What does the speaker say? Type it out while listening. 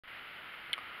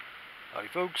Howdy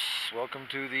folks, welcome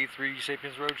to the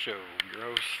Sapiens Road Show. Your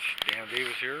host, Dan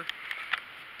Davis here.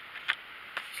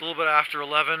 It's a little bit after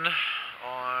 11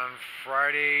 on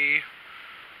Friday,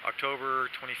 October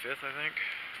 25th, I think.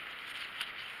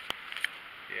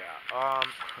 Yeah,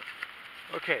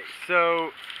 okay,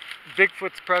 so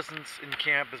Bigfoot's presence in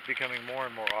camp is becoming more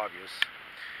and more obvious.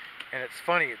 And it's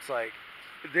funny, it's like,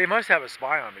 they must have a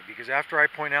spy on me, because after I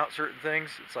point out certain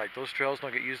things, it's like those trails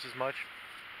don't get used as much,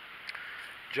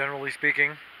 generally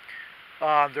speaking.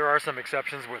 There are some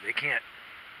exceptions where they can't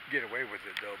get away with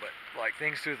it though, but like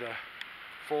things through the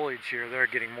foliage here, they're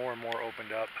getting more and more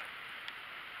opened up,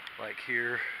 like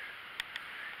here.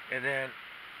 And then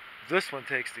this one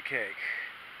takes the cake.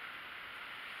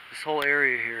 This whole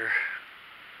area here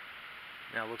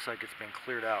now looks like it's been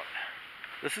cleared out.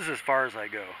 This is as far as I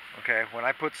go, okay? When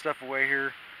I put stuff away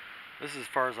here, this is as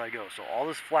far as I go. So all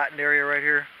this flattened area right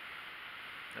here,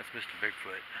 that's Mr.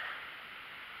 Bigfoot.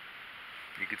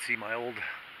 You can see my old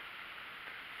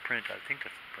print, I think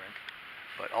that's the print.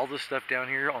 But all this stuff down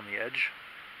here on the edge,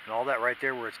 and all that right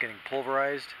there where it's getting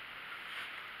pulverized,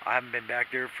 I haven't been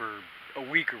back there for a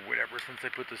week or whatever since I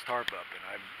put this tarp up, and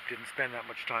I didn't spend that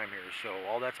much time here, so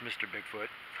all that's Mr. Bigfoot.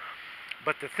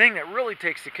 But the thing that really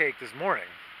takes the cake this morning,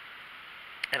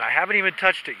 and I haven't even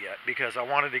touched it yet because I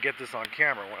wanted to get this on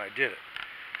camera when I did it.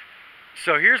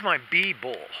 So here's my bee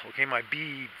bowl, okay, my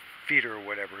bee feeder or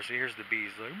whatever. So here's the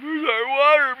bees, like, where's our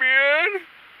water, man?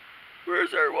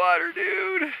 Where's our water,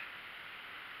 dude?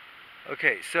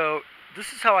 Okay, so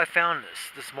this is how I found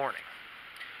this morning.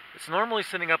 It's normally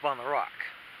sitting up on the rock.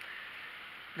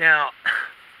 Now,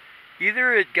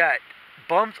 either it got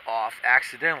bumped off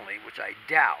accidentally, which I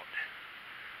doubt,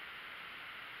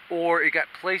 or it got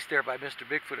placed there by Mr.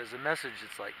 Bigfoot as a message.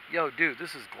 It's like, yo, dude,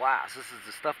 this is glass. This is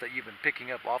the stuff that you've been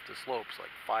picking up off the slopes,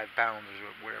 like 5 pounds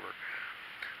or whatever.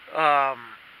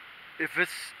 If this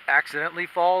accidentally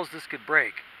falls, this could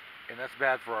break, and that's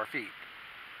bad for our feet.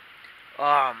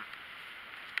 So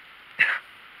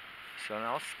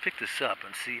now let's pick this up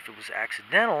and see if it was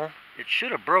accidental. It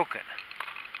should have broken,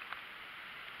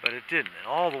 but it didn't, and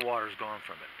all the water's gone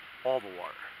from it. All the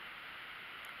water.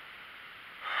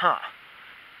 Huh.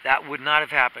 That would not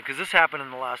have happened, because this happened in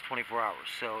the last 24 hours,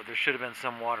 so there should have been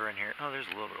some water in here. Oh, there's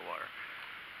a little bit of water.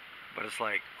 But it's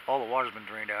like, all the water's been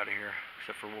drained out of here,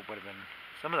 except for what would have been,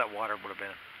 some of that water would have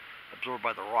been absorbed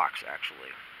by the rocks,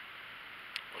 actually.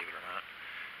 Believe it or not.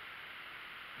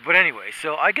 But anyway,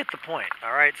 so I get the point,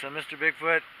 alright? So Mr.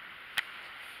 Bigfoot,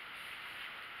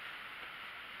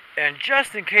 and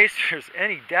just in case there's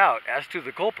any doubt as to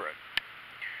the culprit,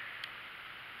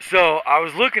 so I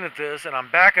was looking at this, and I'm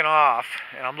backing off,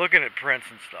 and I'm looking at prints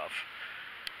and stuff,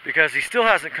 because he still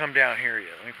hasn't come down here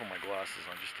yet. Let me put my glasses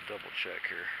on just to double check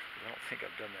here. I don't think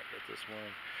I've done that yet this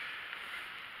morning.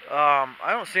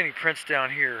 I don't see any prints down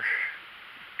here,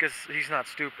 because he's not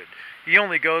stupid. He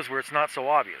only goes where it's not so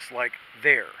obvious, like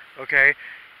there, okay?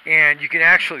 And you can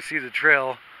actually see the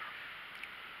trail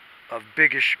of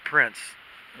biggish prints,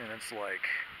 and it's like,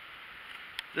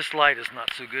 this light is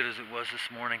not so good as it was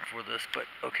this morning for this, but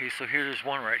okay, so here's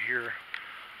one right here,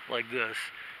 like this,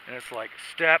 and it's like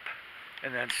step,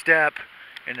 and then step,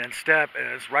 and then step, and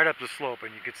it's right up the slope,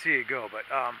 and you can see it go. But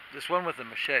this one with the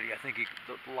machete, I think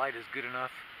the light is good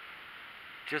enough.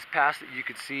 Just past it, you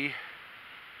can see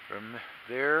from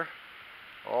there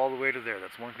all the way to there.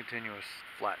 That's one continuous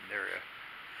flattened area.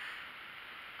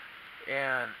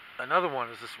 And another one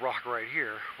is this rock right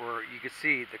here, where you can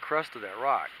see the crust of that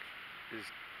rock is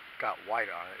got white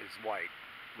on it. It's white,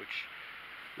 which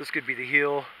this could be the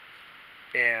heel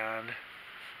and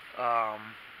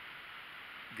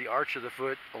the arch of the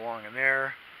foot along in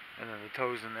there, and then the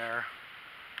toes in there.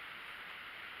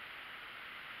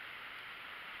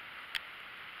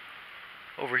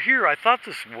 Over here, I thought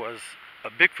this was a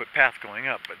Bigfoot path going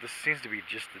up, but this seems to be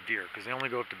just the deer, because they only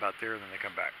go up to about there and then they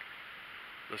come back.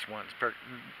 This one's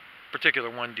particular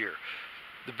one deer.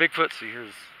 The Bigfoot, see,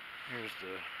 here's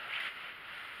the,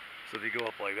 so they go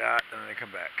up like that, and then they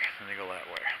come back, and they go that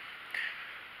way.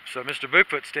 So Mr.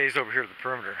 Bigfoot stays over here at the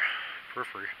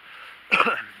periphery.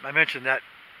 I mentioned that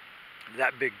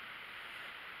big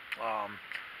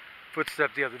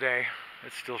footstep the other day.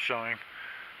 It's still showing,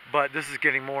 but this is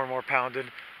getting more and more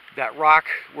pounded. That rock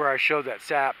where I showed that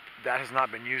sap, that has not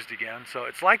been used again. So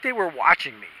it's like they were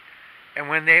watching me, and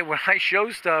when I show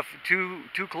stuff too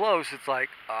close, it's like,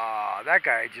 that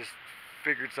guy just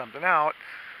figured something out,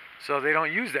 so they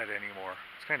don't use that anymore.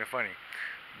 It's kind of funny,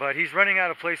 but he's running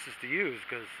out of places to use,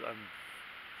 because I'm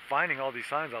finding all these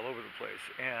signs all over the place.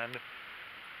 And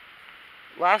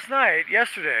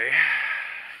yesterday,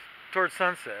 towards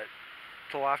sunset,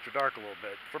 till after dark a little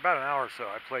bit, for about an hour or so,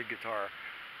 I played guitar.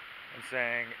 and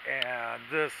saying, and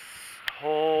this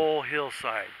whole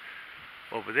hillside,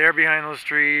 over there behind those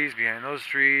trees,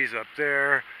 up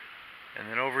there, and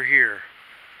then over here.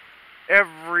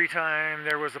 Every time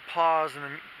there was a pause,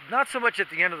 and not so much at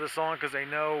the end of the song, because they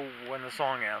know when the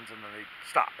song ends, and then they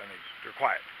stop, and they're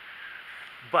quiet.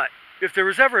 But if there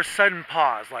was ever a sudden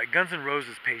pause, like Guns N'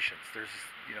 Roses' Patience, there's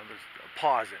a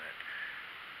pause in it.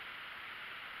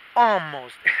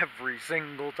 Almost every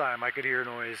single time I could hear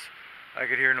noise. I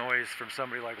could hear noise from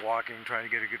somebody like walking, trying to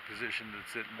get a good position to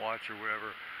sit and watch or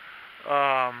whatever.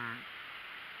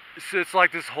 So it's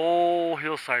like this whole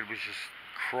hillside was just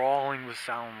crawling with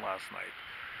sound last night.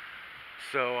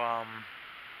 So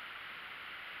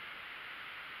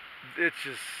it's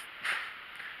just,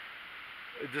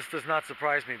 this does not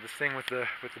surprise me. This thing with the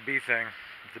bee thing,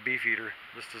 with the beefeater,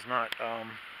 this does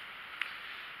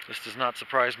not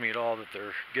surprise me at all that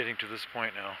they're getting to this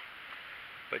point now.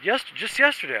 But just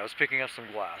yesterday I was picking up some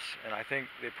glass, and I think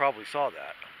they probably saw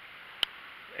that,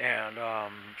 and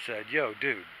said, "Yo,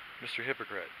 dude, Mr.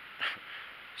 Hypocrite."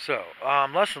 So,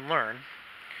 lesson learned.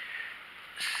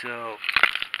 So,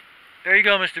 there you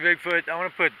go, Mr. Bigfoot. I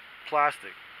want to put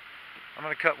plastic. I'm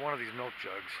going to cut one of these milk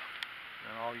jugs,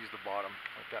 and I'll use the bottom,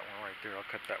 like that one right there. I'll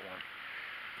cut that one,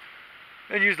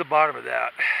 and use the bottom of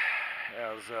that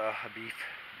as a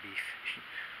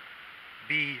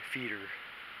bee feeder.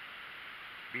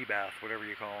 Bee bath, whatever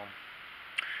you call them.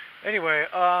 Anyway,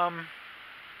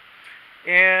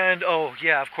 and oh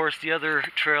yeah, of course, the other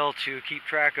trail to keep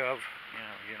track of,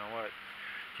 you know what,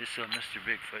 just so Mr.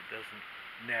 Bigfoot doesn't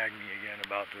nag me again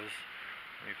about this,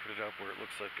 let me put it up where it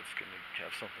looks like it's going to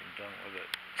have something done with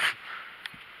it.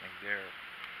 Like there.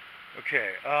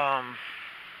 Okay,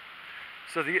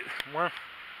 so the one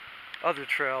other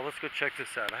trail, let's go check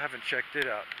this out. I haven't checked it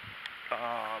out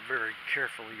very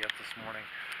carefully yet this morning.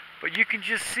 But you can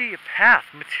just see a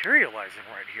path materializing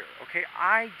right here, okay?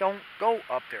 I don't go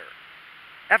up there,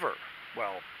 ever.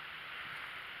 Well,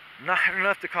 not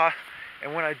enough to cost,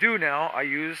 and when I do now, I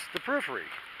use the periphery,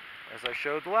 as I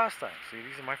showed the last time. See,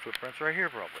 these are my footprints right here,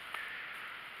 probably.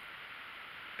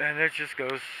 And it just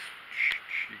goes,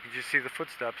 you can just see the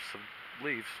footsteps of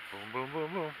leaves, boom, boom,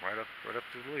 boom, boom, right up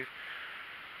through the leaf,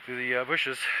 through the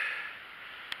bushes.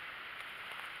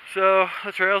 So,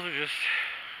 the trails are just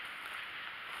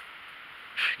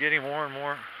getting more and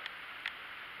more.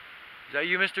 Is that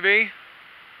you, Mr. B?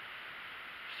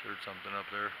 Just heard something up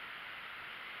there.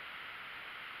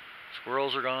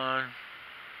 Squirrels are gone.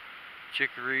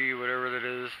 Chicory, whatever that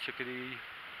is. Chickadee.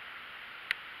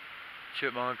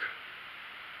 Chipmunk.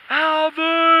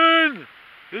 Alvin!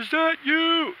 Is that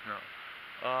you? No.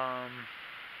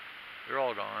 They're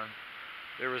all gone.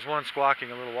 There was one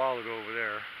squawking a little while ago over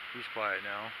there. He's quiet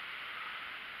now.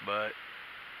 But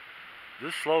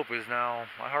this slope is now,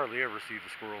 I hardly ever see the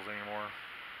squirrels anymore.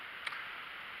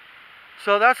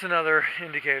 So that's another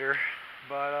indicator.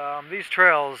 But these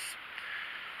trails,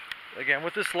 again,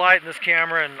 with this light and this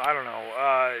camera, and I don't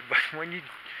know, but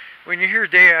when you're here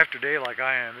day after day like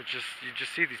I am, you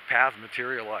just see these paths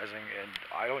materializing, and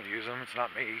I don't use them. It's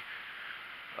not me.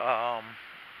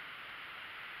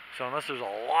 So unless there's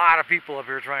a lot of people up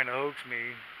here trying to hoax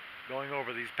me, going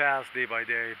over these paths day by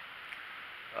day,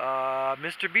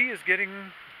 Mr. B is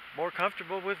getting more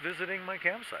comfortable with visiting my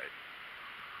campsite.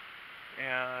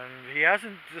 And he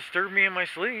hasn't disturbed me in my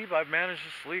sleep. I've managed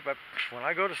to sleep. When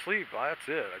I go to sleep, that's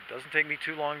it. It doesn't take me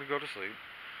too long to go to sleep.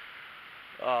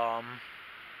 I'm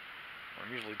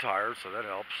usually tired, so that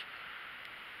helps.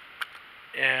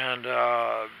 And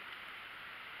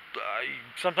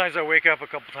sometimes I wake up a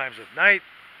couple times at night,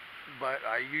 but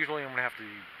I usually am going to have to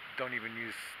go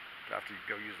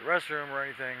use the restroom or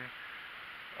anything.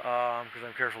 Because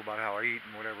I'm careful about how I eat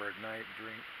and whatever at night and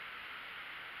drink.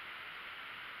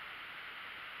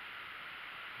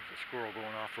 There's a squirrel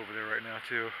going off over there right now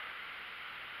too.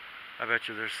 I bet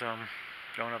you there's some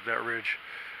going up that ridge.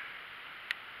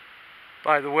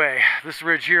 By the way, this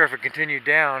ridge here, if it continued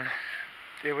down,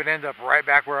 it would end up right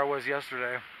back where I was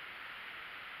yesterday,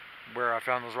 where I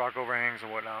found those rock overhangs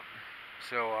and whatnot.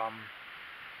 So,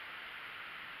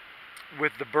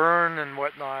 with the burn and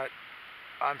whatnot,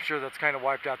 I'm sure that's kind of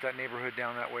wiped out that neighborhood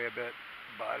down that way a bit.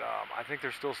 But I think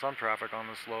there's still some traffic on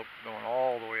the slope going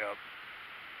all the way up.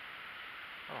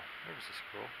 Oh, there was a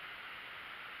squirrel.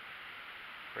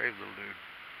 Brave little dude.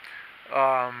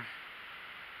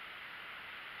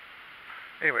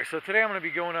 Anyway, so today I'm going to be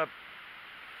going up,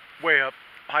 way up,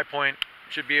 high point.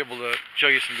 Should be able to show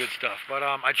you some good stuff. But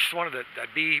I just wanted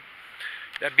that bee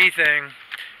thing.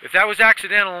 If that was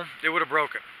accidental, it would have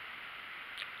broken.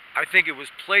 I think it was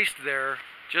placed there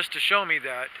just to show me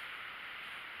that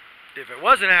if it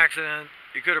was an accident,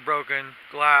 it could have broken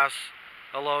glass,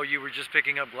 Hello, you were just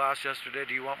picking up glass yesterday.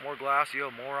 Do you want more glass? You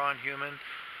moron human.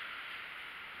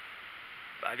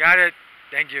 I got it.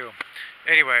 Thank you.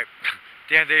 Anyway,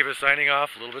 Dan Davis signing off,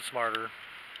 a little bit smarter.